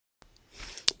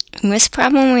In this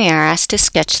problem, we are asked to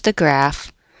sketch the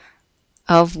graph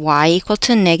of y equal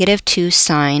to -2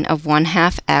 sine of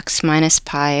 1/2 x minus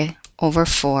pi over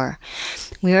 4.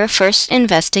 We will first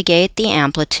investigate the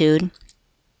amplitude,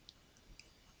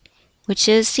 which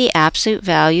is the absolute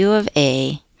value of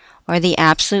a, or the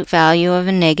absolute value of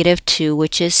a -2,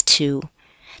 which is 2.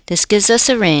 This gives us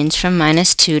a range from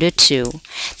 -2 to 2.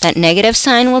 That negative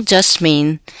sign will just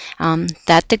mean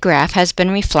that the graph has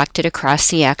been reflected across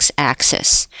the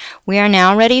x-axis. We are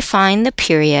now ready to find the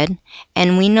period,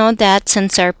 and we know that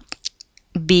since our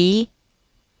b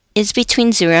is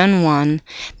between 0 and 1,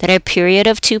 that our period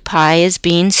of 2 pi is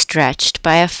being stretched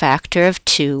by a factor of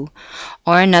 2.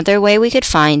 Or another way we could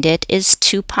find it is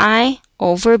 2 pi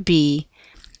over b,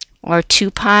 or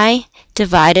 2 pi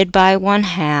divided by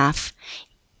 1/2,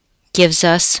 gives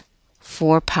us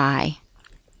 4 pi.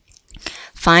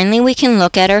 Finally, we can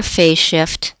look at our phase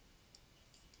shift,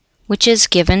 which is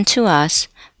given to us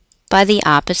by the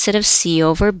opposite of c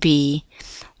over b,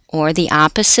 or the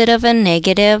opposite of a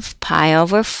negative pi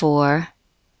over 4,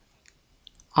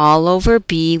 all over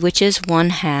b, which is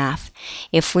 1/2.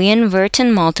 If we invert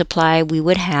and multiply, we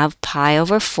would have pi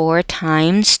over 4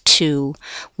 times 2,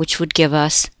 which would give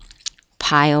us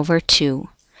pi over 2.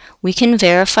 We can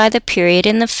verify the period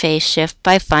in the phase shift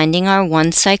by finding our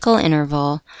one-cycle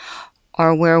interval,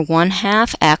 or where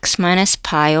 1/2 x minus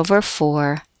pi over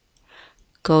 4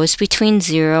 goes between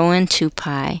 0 and 2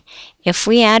 pi. If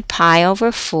we add pi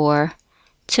over 4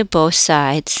 to both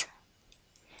sides,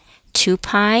 2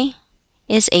 pi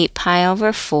is 8 pi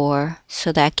over 4,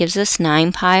 so that gives us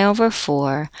 9 pi over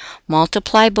 4.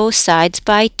 Multiply both sides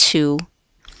by 2,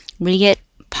 we get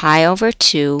pi over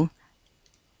 2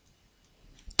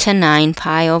 to 9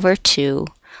 pi over 2,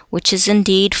 which is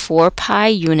indeed 4 pi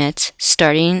units,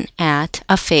 starting at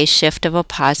a phase shift of a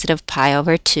positive pi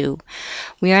over 2.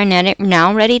 We are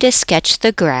now ready to sketch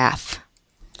the graph.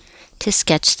 To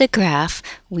sketch the graph,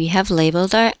 we have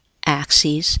labeled our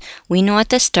axes. We know at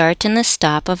the start and the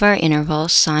stop of our interval,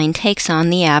 sine takes on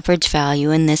the average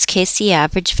value. In this case, the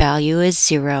average value is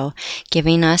 0,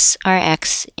 giving us our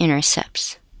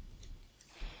x-intercepts.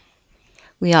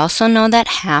 We also know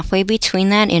that halfway between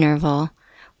that interval,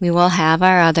 we will have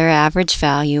our other average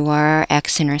value, or our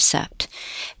x-intercept.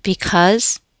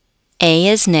 Because a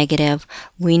is negative,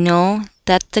 we know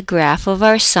that the graph of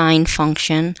our sine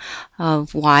function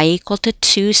of y equal to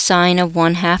 2 sine of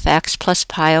 1/2 x plus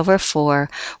pi over 4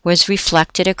 was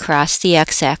reflected across the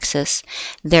x-axis.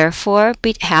 Therefore,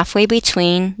 halfway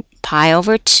between pi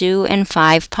over 2 and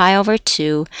 5 pi over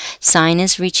 2, sine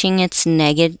is reaching its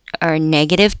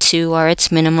 -2, or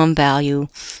its minimum value.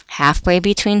 Halfway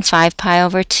between 5 pi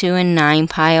over 2 and 9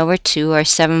 pi over 2, or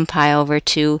 7 pi over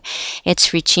 2,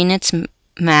 it's reaching its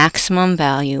maximum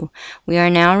value. We are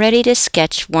now ready to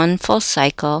sketch one full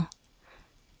cycle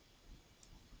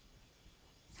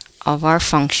of our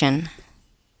function.